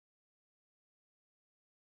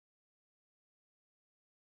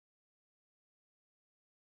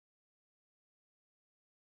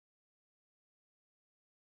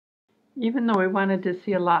Even though we wanted to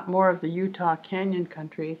see a lot more of the Utah Canyon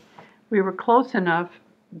country, we were close enough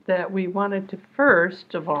that we wanted to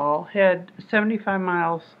first of all head 75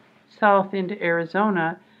 miles south into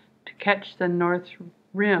Arizona to catch the north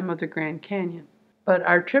rim of the Grand Canyon. But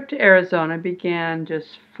our trip to Arizona began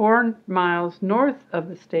just 4 miles north of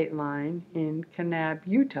the state line in Kanab,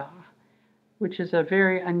 Utah, which is a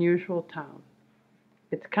very unusual town.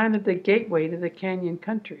 It's kind of the gateway to the canyon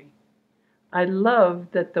country. I love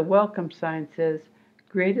that the welcome sign says,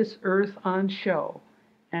 "Greatest Earth on Show,"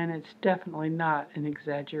 and it's definitely not an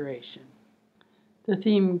exaggeration. The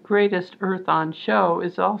theme Greatest Earth on Show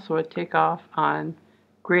is also a takeoff on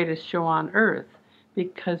Greatest Show on Earth,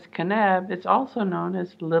 because Kanab is also known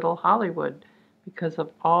as Little Hollywood because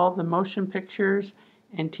of all the motion pictures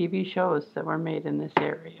and TV shows that were made in this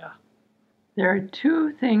area. There are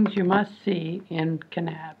 2 things you must see in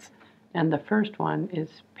Kanab, and the first one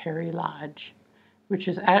is Perry Lodge, which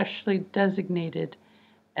is actually designated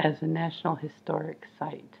as a National Historic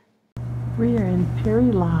Site. We are in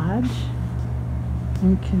Perry Lodge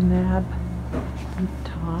in Kanab,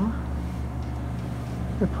 Utah,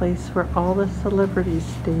 the place where all the celebrities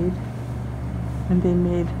stayed, and they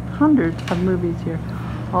made hundreds of movies here.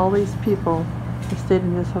 All these people have stayed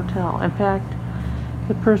in this hotel. In fact,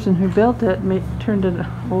 the person who built it turned an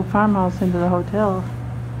old farmhouse into the hotel,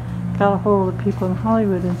 got a hold of the people in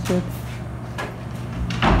Hollywood and said,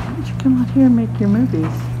 "Why don't you come out here and make your movies?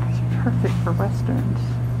 It's perfect for Westerns."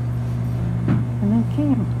 And they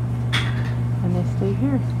came, and they stayed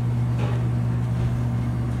here.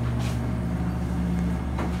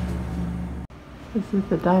 This is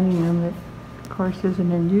the dining room that, of course,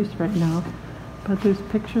 isn't in use right now, but there's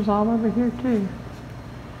pictures all over here too.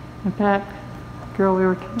 In fact, the girl we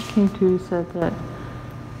were talking to said that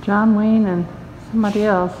John Wayne and somebody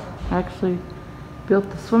else actually built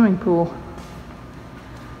the swimming pool.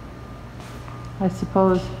 I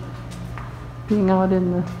suppose being out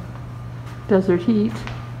in the desert heat,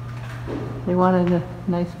 they wanted a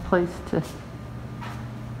nice place to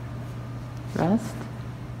rest,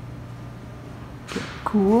 get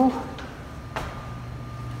cool.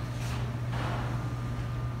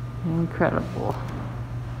 Incredible.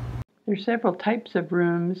 There's several types of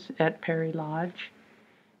rooms at Perry Lodge,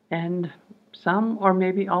 and some, or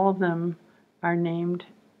maybe all of them, are named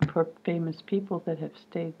for famous people that have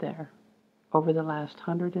stayed there over the last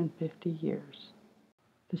 150 years.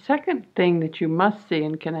 The second thing that you must see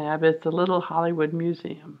in Kanab is the Little Hollywood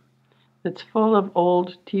Museum. It's full of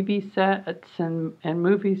old TV sets and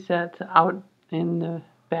movie sets out in the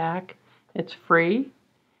back. It's free,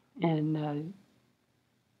 and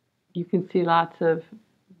you can see lots of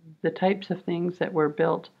the types of things that were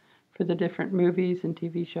built for the different movies and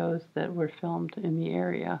TV shows that were filmed in the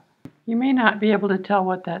area. You may not be able to tell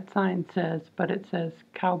what that sign says, but it says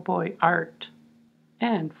Cowboy Art.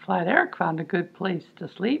 And Flat Eric found a good place to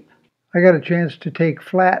sleep. I got a chance to take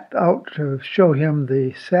Flat out to show him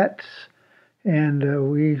the sets, and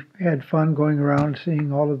we had fun going around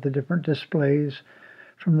seeing all of the different displays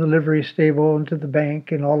from the livery stable into the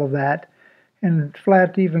bank and all of that. And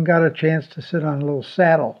Flat even got a chance to sit on a little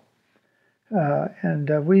saddle. And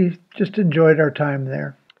we just enjoyed our time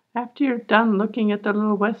there. After you're done looking at the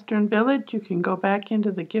little Western village, you can go back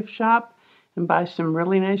into the gift shop and buy some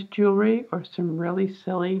really nice jewelry or some really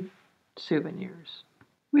silly souvenirs.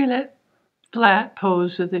 We let Flat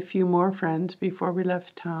pose with a few more friends before we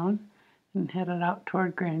left town and headed out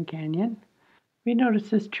toward Grand Canyon. We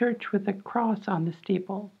noticed this church with a cross on the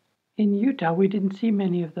steeple. In Utah, we didn't see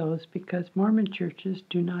many of those because Mormon churches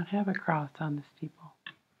do not have a cross on the steeple.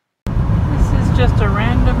 This is just a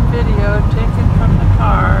random video taken from the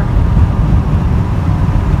car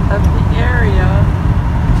of the area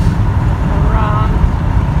around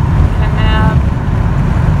Kanab,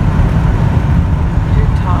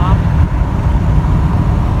 Utah,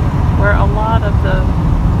 where a lot of the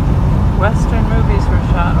Western movies were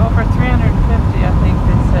shot. Over 350, I think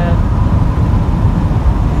they said.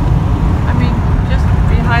 I mean, just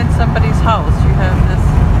behind somebody's house, you have this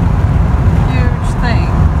huge thing,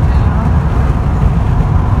 you know?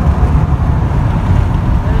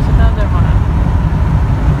 There's another one.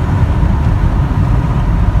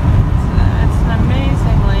 It's an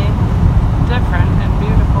amazingly different and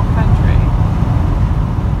beautiful country.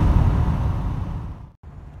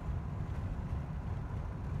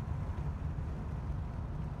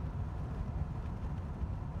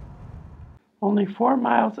 Only 4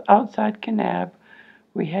 miles outside Kanab,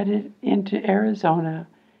 we headed into Arizona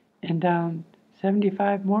and down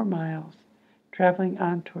 75 more miles, traveling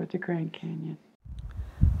on toward the Grand Canyon.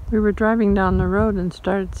 We were driving down the road and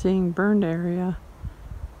started seeing burned area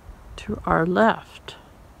to our left.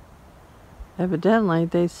 Evidently,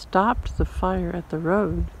 they stopped the fire at the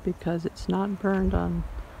road because it's not burned on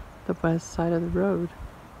the west side of the road.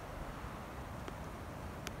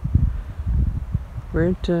 We're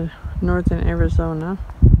into northern Arizona,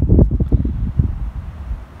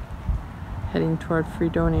 heading toward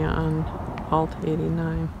Fredonia on Alt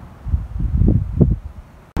 89.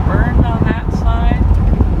 Burned on that side,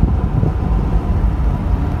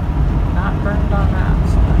 not burned on that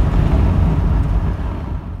side.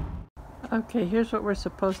 Okay, here's what we're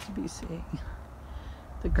supposed to be seeing.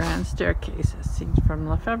 The grand staircase as seen from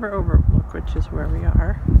Lefebvre Overlook, which is where we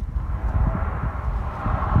are.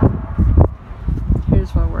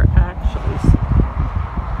 Here's what we're actually seeing.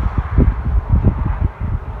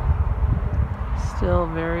 Still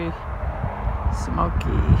very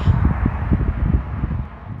smoky.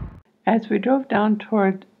 As we drove down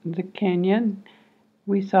toward the canyon,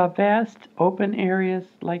 we saw vast open areas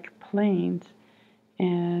like plains,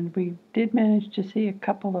 and we did manage to see a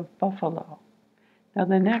couple of buffalo. Now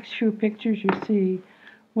the next few pictures you see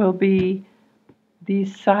will be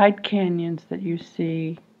these side canyons that you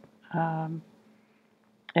see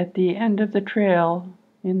at the end of the trail.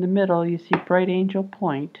 In the middle you see Bright Angel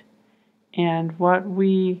Point, and what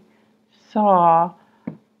we saw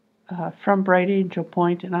from Bright Angel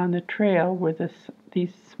Point and on the trail were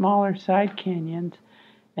these smaller side canyons,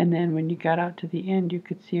 and then when you got out to the end you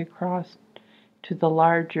could see across to the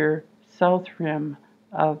larger south rim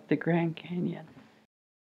of the Grand Canyon.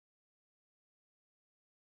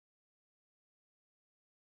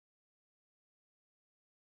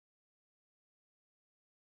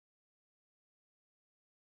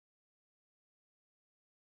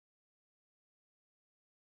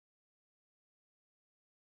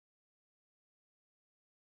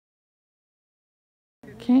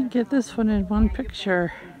 Can't get this one in one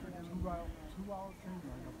picture.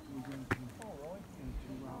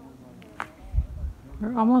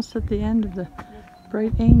 We're almost at the end of the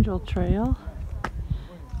Bright Angel Trail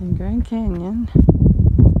in Grand Canyon.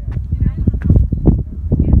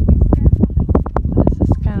 This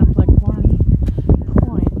is kind of like one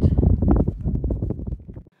point.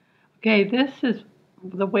 Okay, this is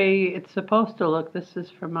the way it's supposed to look. This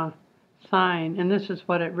is from a sign, and this is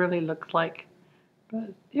what it really looks like.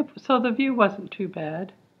 But so the view wasn't too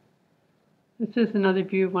bad. This is another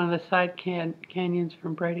view of one of the side canyons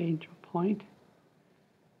from Bright Angel Point.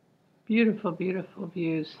 Beautiful, beautiful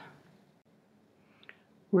views.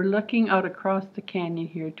 We're looking out across the canyon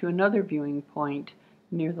here to another viewing point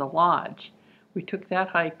near the lodge. We took that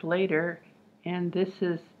hike later, and this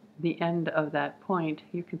is the end of that point.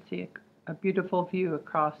 You can see a beautiful view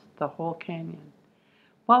across the whole canyon.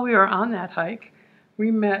 While we were on that hike, we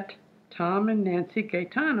met Tom and Nancy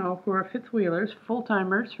Gaetano, who are fifth wheelers,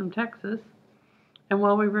 full-timers from Texas. And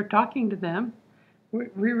while we were talking to them,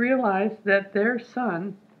 we realized that their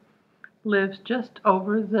son lives just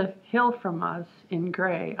over the hill from us in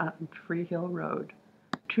Gray on Free Hill Road.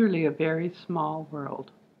 Truly a very small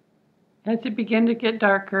world. As it began to get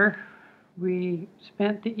darker, we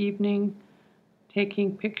spent the evening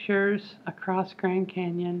taking pictures across Grand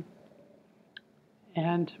Canyon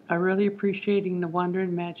and really appreciating the wonder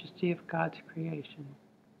and majesty of God's creation.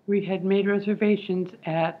 We had made reservations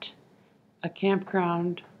at a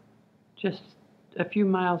campground just a few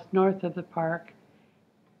miles north of the park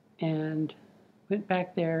and went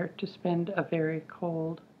back there to spend a very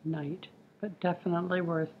cold night, but definitely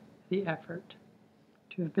worth the effort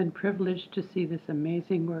to have been privileged to see this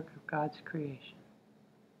amazing work of God's creation.